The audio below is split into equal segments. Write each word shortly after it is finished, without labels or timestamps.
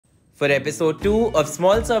For episode 2 of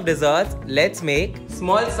Small Serve Desserts, let's make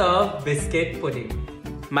Small Serve Biscuit Pudding.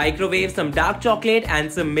 Microwave some dark chocolate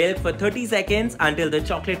and some milk for 30 seconds until the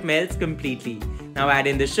chocolate melts completely. Now add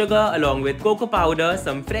in the sugar along with cocoa powder,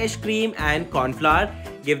 some fresh cream and cornflour.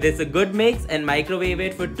 Give this a good mix and microwave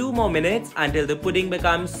it for 2 more minutes until the pudding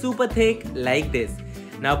becomes super thick like this.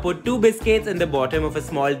 Now put 2 biscuits in the bottom of a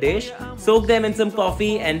small dish, soak them in some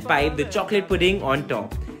coffee and pipe the chocolate pudding on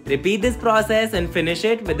top. Repeat this process and finish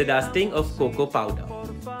it with the dusting of cocoa powder.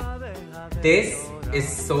 This is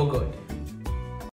so good.